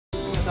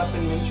up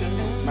in München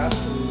with Matt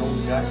and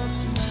those guys,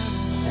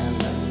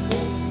 and then we go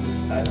to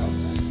Thailand.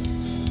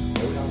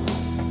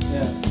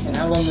 Yeah. And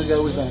how long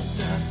ago was that?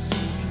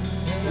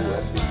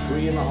 That's been 3.5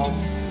 years ago.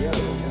 Yeah.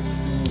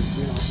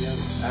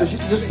 3.5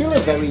 years. You're still a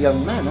very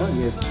young man, aren't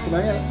you? Can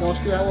I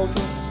ask you how old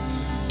you are?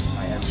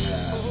 I am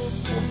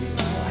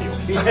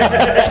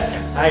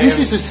 14. This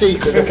is a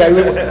secret, okay?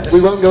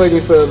 We won't go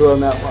any further on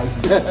that one.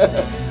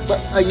 But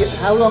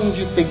how long do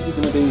you think you're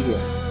going to be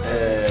here?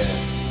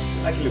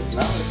 I can look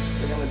now.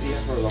 It's going to be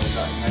here for a long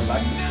time. I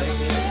like to stay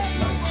here. It's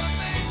nice.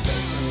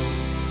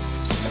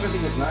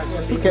 Everything is nice.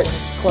 Phuket's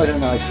quite a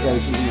nice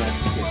place, isn't it?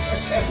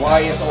 Why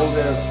is all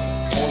the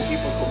old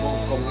people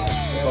come here?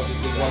 Because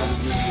it's one of the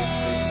beautiful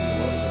places in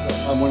the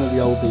world. I'm one of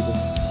the old people.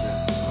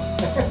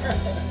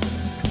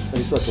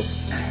 Very subtle.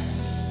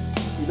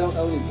 You don't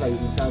only play with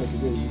Metallica,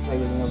 do you? You play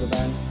with another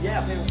band? Yeah,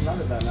 I play with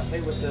another band. I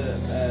play with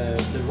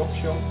the Rock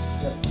Show.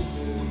 Yep.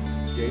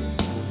 With James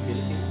from the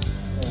Philippines.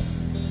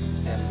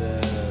 Yeah. And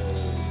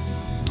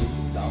this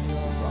is down here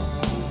on drums.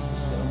 This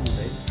is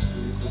bass.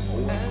 This is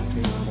Owen.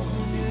 Okay, one of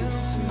the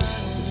biggest.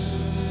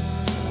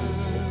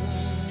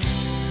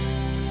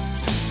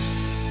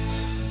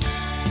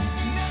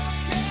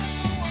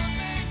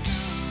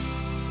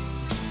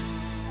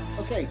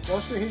 Okay,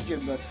 whilst we're here, Jim,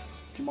 do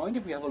you mind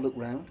if we have a look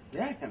round?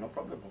 Yeah, no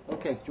problem.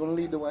 Okay, do you want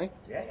to lead the way?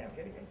 Yeah,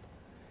 okay.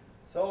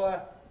 So,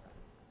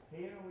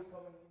 here we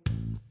come in.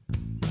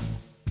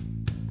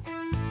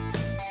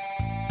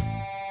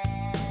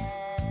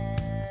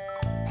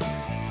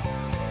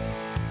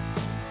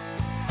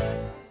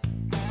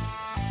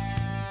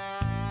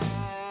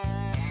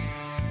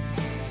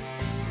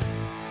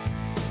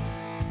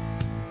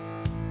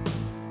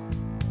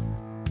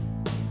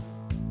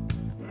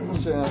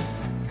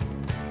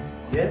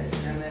 Yes,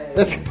 and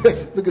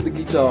let's look at the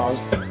guitars.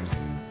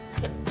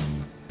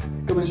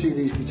 Come and see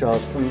these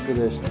guitars. Come look at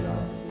this.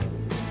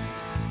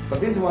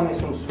 But this one is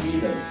from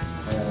Sweden.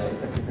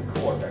 It's a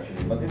chord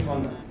actually. But this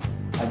one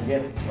I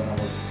get when I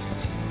was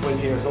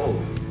 20 years old.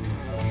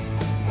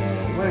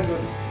 Very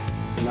good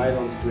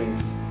nylon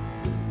strings.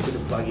 Put a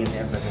plug in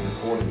here so I can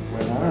record it.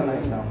 Very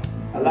nice sound.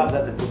 I love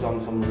that they put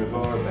on some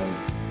reverb and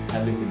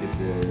have a little bit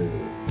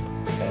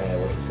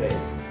what to say,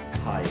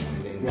 high in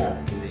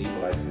the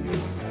equalizer.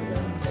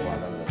 Oh, I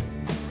love that.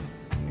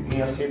 You can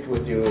just sit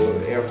with your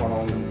earphone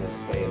on and just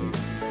play.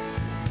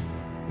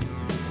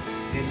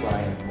 This one I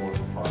have more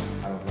for fun.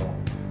 I don't know.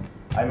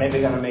 I'm maybe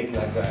gonna make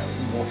like a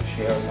water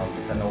share or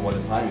something. So I know what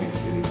the time is.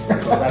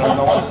 Because I don't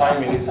know what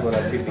time it is when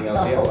I'm sitting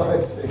out here. Oh,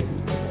 I see.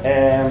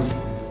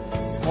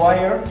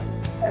 Squire,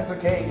 that's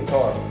okay.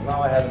 Guitar.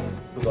 Now I haven't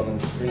put on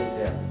the strings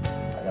here.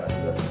 I gotta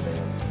do that today.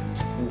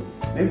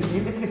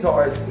 This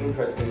guitar is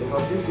interesting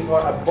because this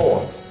guitar I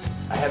bought.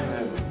 I have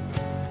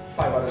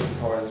 5 other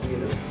guitars in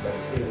Sweden.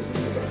 That's still in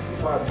Sweden. But this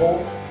guitar I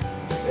bought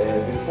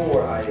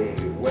before I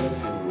went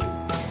to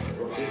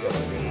Rockcity. I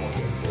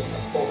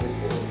bought it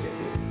for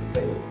Rockcity to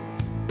play with.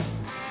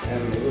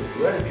 And it was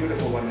very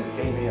beautiful when it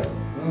came here.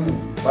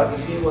 But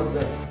you see what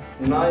the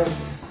nice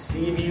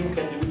sea view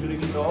can do to the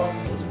guitar?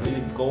 It was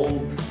really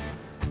gold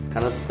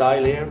kind of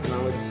style here.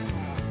 Now it's,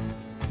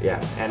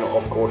 and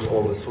of course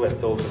all the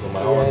sweat also from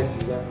my arm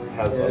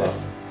helped a lot.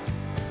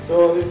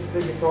 So this is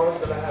the guitars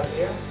that I have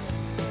here.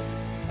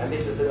 And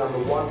this is the number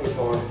 1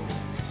 guitar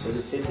that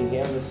is sitting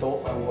here on the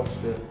sofa and watch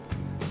the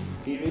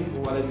TV.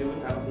 What I do,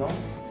 I don't know.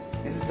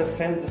 This is the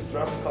Fender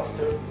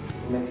Stratocaster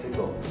in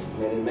Mexico.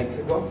 Made in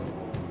Mexico.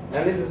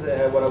 And this is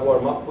what I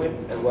warm up with,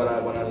 and when I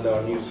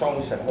learn new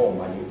songs at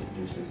home, I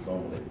use this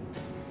normally.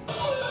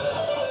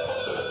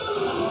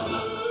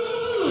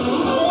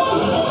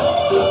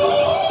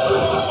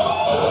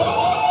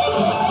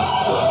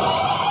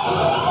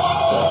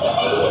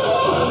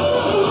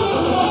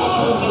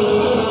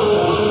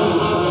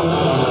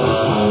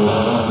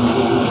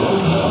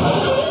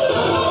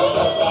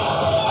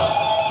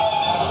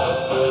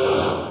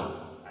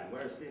 I'm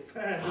very stiff.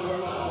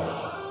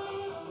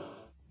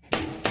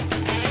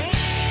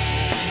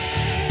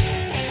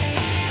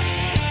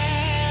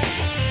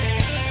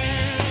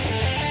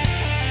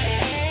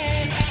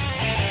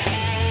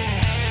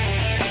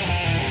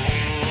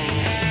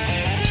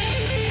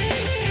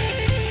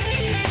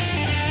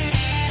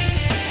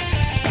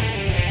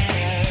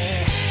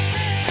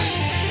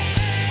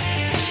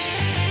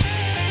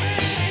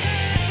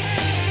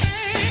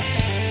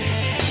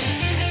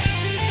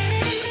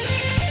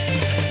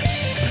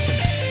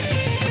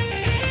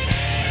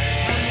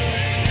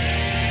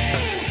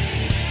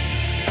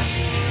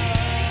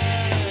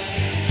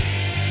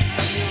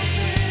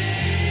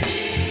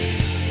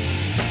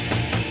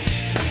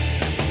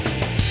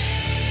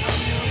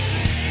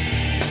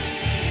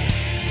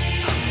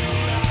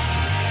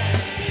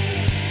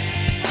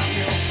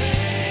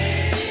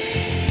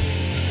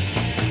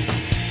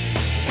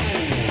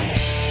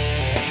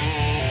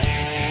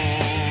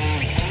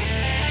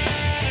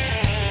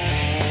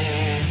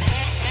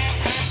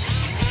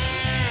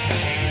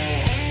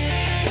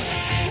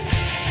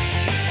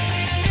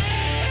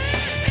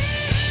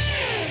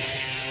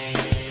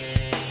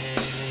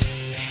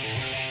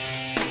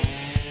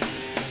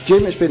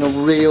 Jim, it's been a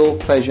real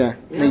pleasure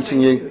meeting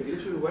meeting you.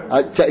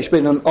 It's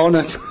been an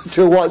honour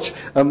to watch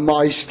a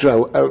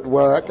maestro at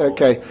work.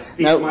 Okay.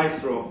 Stiff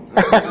maestro.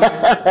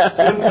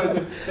 Soon going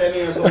to 7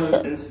 years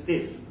old and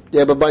stiff.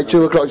 Yeah, but by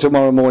 2 o'clock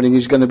tomorrow morning,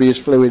 he's going to be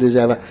as fluid as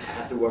ever. I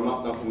have to warm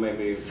up now for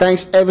maybe...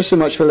 Thanks ever so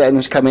much for letting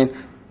us come in.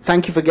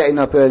 Thank you for getting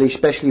up early,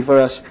 especially for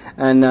us.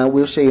 And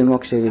we'll see you in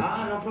Rock City.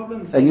 No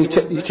problem. And you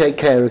take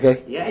care,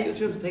 okay? Yeah, you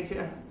too. Take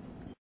care.